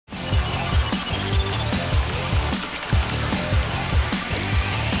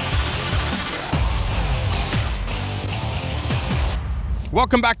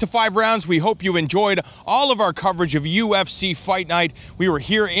Welcome back to 5 Rounds. We hope you enjoyed all of our coverage of UFC Fight Night. We were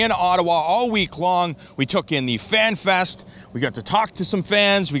here in Ottawa all week long. We took in the Fan Fest. We got to talk to some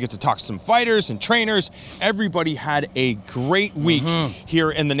fans. We got to talk to some fighters and trainers. Everybody had a great week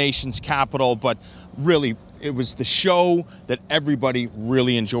here in the nation's capital, but really, it was the show that everybody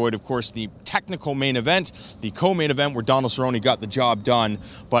really enjoyed. Of course, the technical main event, the co-main event where Donald Cerrone got the job done,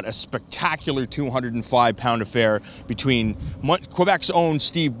 but a spectacular 205-pound affair between Quebec's own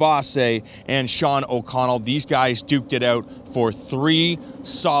Steve Bosse and Sean O'Connell. These guys duked it out for 3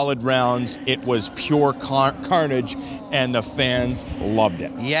 solid rounds. It was pure carnage, and the fans loved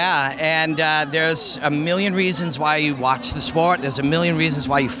it. Yeah, and there's a million reasons why you watch the sport. There's a million reasons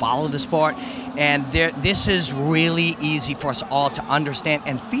why you follow the sport. And this is really easy for us all to understand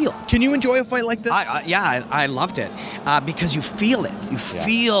and feel. Can you enjoy a fight like this? I loved it because you feel it. You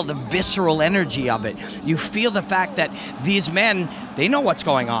feel the visceral energy of it. You feel the fact that these men, they know what's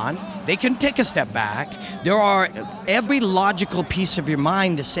going on. They can take a step back. Every logical piece of your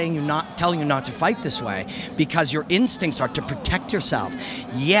mind is telling you not to fight this way because your instincts are to protect yourself.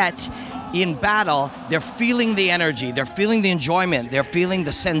 Yet, in battle, they're feeling the energy, they're feeling the enjoyment, they're feeling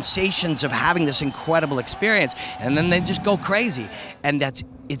the sensations of having this incredible experience, and then they just go crazy. And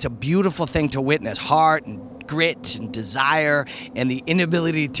it's a beautiful thing to witness. Heart and grit and desire and the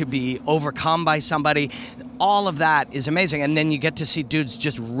inability to be overcome by somebody. All of that is amazing, and then you get to see dudes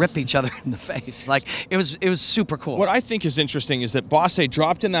just rip each other in the face. Like it was super cool. What I think is interesting is that Bosse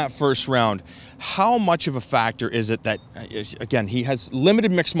dropped in that first round. How much of a factor is it that, again, he has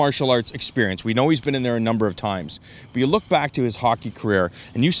limited mixed martial arts experience. We know he's been in there a number of times, but you look back to his hockey career,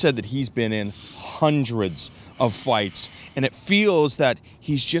 and you said that he's been in hundreds of fights, and it feels that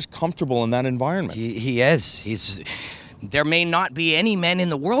he's just comfortable in that environment. He is. There may not be any men in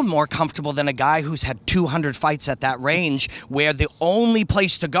the world more comfortable than a guy who's had 200 fights at that range where the only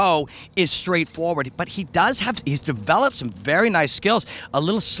place to go is straightforward. But he's developed some very nice skills. A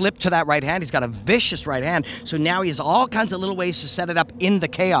little slip to that right hand. He's got a vicious right hand. So now he has all kinds of little ways to set it up in the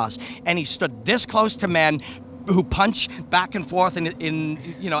chaos. And he stood this close to men who punch back and forth and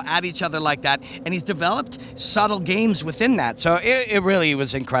at each other like that, and he's developed subtle games within that. So it really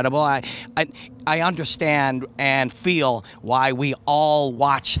was incredible. I understand and feel why we all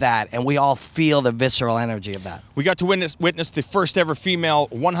watch that, and we all feel the visceral energy of that. We got to witness the first ever female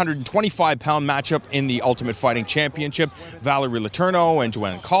 125-pound matchup in the Ultimate Fighting Championship. Bosse-Sean and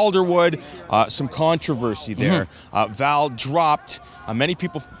Joanne Calderwood. Some controversy there. Val dropped. Many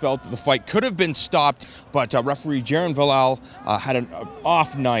people felt that the fight could have been stopped, but referee Jaron Villal had an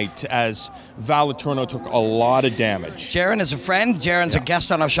off night as Bosse-Sean took a lot of damage. Jaron is a friend. Jaron's a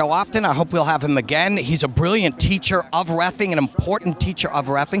guest on our show often. I hope we'll have him again. He's a brilliant teacher of reffing, an important teacher of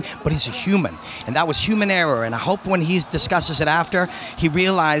reffing, but he's a human, and that was human error. And I hope when he discusses it after, he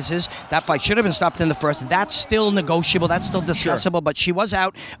realizes that fight should have been stopped in the first. That's still negotiable. That's still discussable, but she was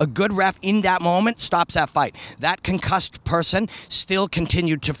out. A good ref in that moment stops that fight. That concussed person still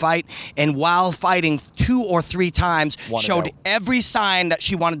continued to fight, and while fighting 2 or 3 times, showed every sign that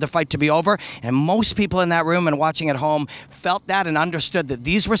she wanted the fight to be over. And most people in that room and watching at home felt that and understood that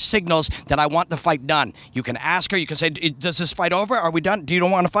these were signals that I want the fight done. You can ask her, you can say, does this fight over? Are we done? Do you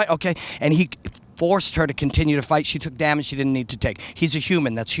don't want to fight? Okay. And he forced her to continue to fight. She took damage she didn't need to take. He's a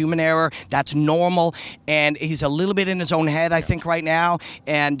human. That's human error. That's normal. And he's a little bit in his own head, I think, right now.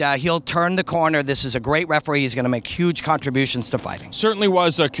 And he'll turn the corner. This is a great referee. He's going to make huge contributions to fighting. Certainly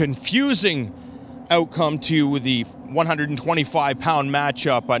was a confusing outcome to the 125-pound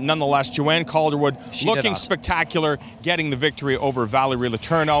matchup, but nonetheless, Joanne Calderwood looking spectacular, getting the victory over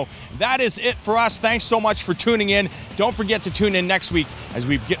Bosse-Sean. That is it for us. Thanks so much for tuning in. Don't forget to tune in next week as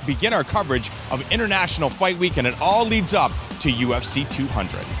we begin our coverage of International Fight Week, and it all leads up to UFC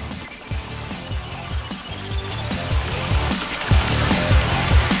 200.